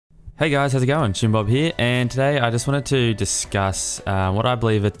Hey guys, how's it going? Shimbob here, and today I just wanted to discuss what I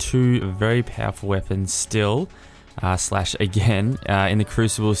believe are two very powerful weapons still, slash again, in the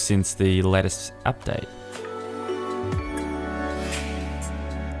Crucible since the latest update.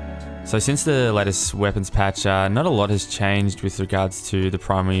 So since the latest weapons patch, not a lot has changed with regards to the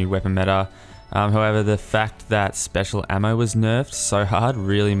primary weapon meta. However, the fact that special ammo was nerfed so hard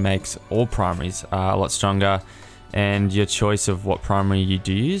really makes all primaries a lot stronger, and your choice of what primary you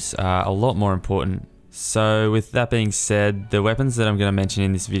do use a lot more important. So with that being said, the weapons that I'm going to mention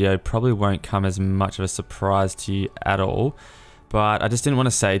in this video probably won't come as much of a surprise to you at all, but I just didn't want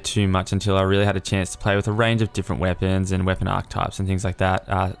to say too much until I really had a chance to play with a range of different weapons and weapon archetypes and things like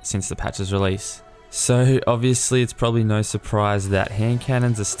that since the patch's release. So obviously it's probably no surprise that hand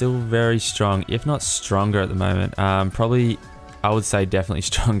cannons are still very strong, if not stronger at the moment. Probably I would say definitely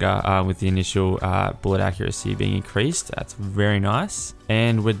stronger with the initial bullet accuracy being increased. That's very nice.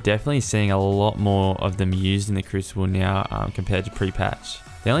 And we're definitely seeing a lot more of them used in the Crucible now compared to pre-patch.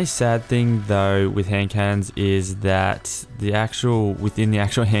 The only sad thing though with hand cannons is that within the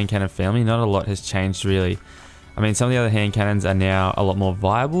actual hand cannon family, not a lot has changed really. I mean, some of the other hand cannons are now a lot more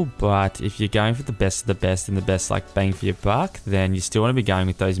viable, but if you're going for the best of the best and the best like bang for your buck, then you still want to be going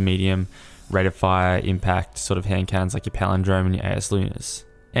with those medium rate of fire, impact sort of hand cannons like your Palindrome and your AS Lunas.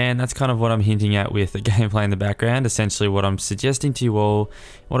 And that's kind of what I'm hinting at with the gameplay in the background. Essentially what I'm suggesting to you all,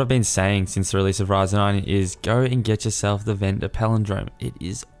 what I've been saying since the release of Rise 9 is go and get yourself the Vendor Palindrome. It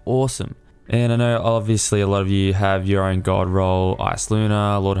is awesome. And I know obviously a lot of you have your own god roll, Ice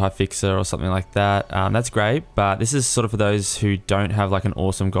Luna, Lord High Fixer or something like that. That's great, but this is sort of for those who don't have like an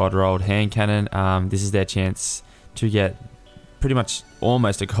awesome god rolled hand cannon. This is their chance to get pretty much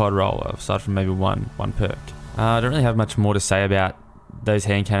almost a god roll aside from maybe one perk. I don't really have much more to say about those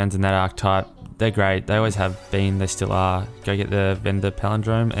hand cannons and that archetype. They're great, they always have been, they still are. Go get the Vendor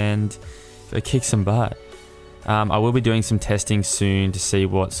Palindrome and go kick some butt. I will be doing some testing soon to see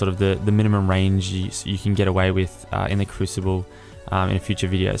what sort of the minimum range you can get away with in the Crucible in a future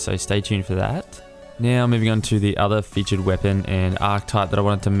video, so stay tuned for that. Now moving on to the other featured weapon and archetype that I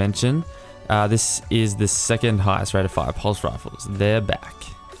wanted to mention. This is the second highest rate of fire pulse rifles. They're back.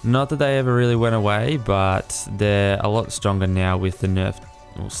 Not that they ever really went away, but they're a lot stronger now with the nerf,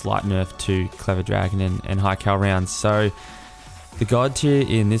 or slight nerf to Clever Dragon and High Cal rounds. So the god tier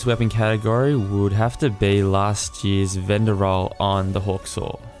in this weapon category would have to be last year's vendor roll on the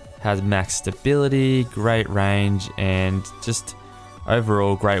Hawksaw. Has max stability, great range, and just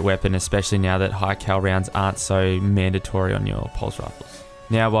overall great weapon, especially now that High Cal rounds aren't so mandatory on your pulse rifles.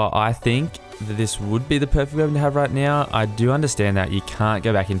 Now, while I think that this would be the perfect weapon to have right now, I do understand that you can't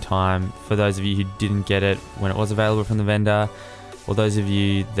go back in time for those of you who didn't get it when it was available from the vendor, or those of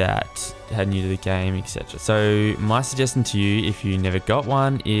you that had new to the game, etc. So my suggestion to you, if you never got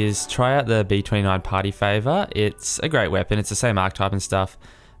one, is try out the B29 Party Favor. It's a great weapon, it's the same archetype and stuff,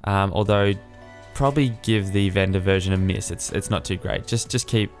 although probably give the vendor version a miss. It's not too great. Just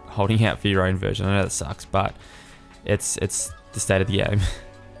keep holding out for your own version. I know that sucks, but it's the state of the game.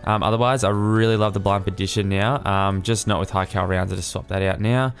 Otherwise, I really love the Blimp Edition now, just not with High Cal rounds. I just swapped that out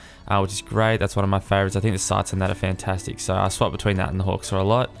now, which is great. That's one of my favorites. I think the sights on that are fantastic, so I swap between that and the Hawksaw a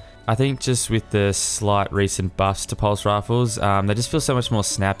lot. I think just with the slight recent buffs to pulse rifles, they just feel so much more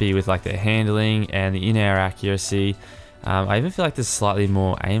snappy with like their handling and the in-air accuracy. I even feel like there's slightly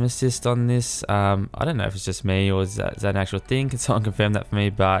more aim assist on this. I don't know if it's just me or is that an actual thing. Can someone confirm that for me?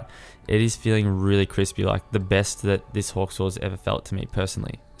 But it is feeling really crispy, like the best that this Hawksaw's ever felt to me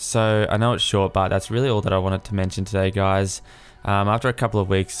personally. So I know it's short, but that's really all that I wanted to mention today, guys. After a couple of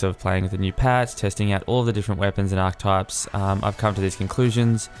weeks of playing with the new patch, testing out all the different weapons and archetypes, I've come to these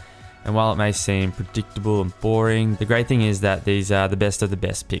conclusions. And while it may seem predictable and boring, the great thing is that these are the best of the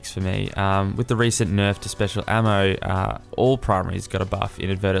best picks for me. With the recent nerf to special ammo, all primaries got a buff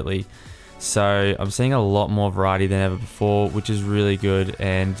inadvertently. So I'm seeing a lot more variety than ever before, which is really good.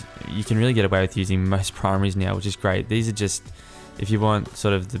 And you can really get away with using most primaries now, which is great. These are just, if you want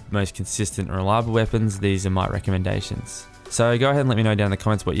sort of the most consistent and reliable weapons, these are my recommendations. So go ahead and let me know down in the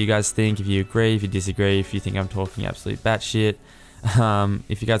comments what you guys think, if you agree, if you disagree, if you think I'm talking absolute batshit.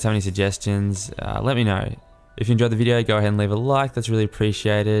 If you guys have any suggestions, let me know. If you enjoyed the video, go ahead and leave a like, that's really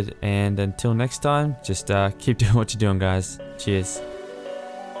appreciated. And until next time, just keep doing what you're doing, guys. Cheers.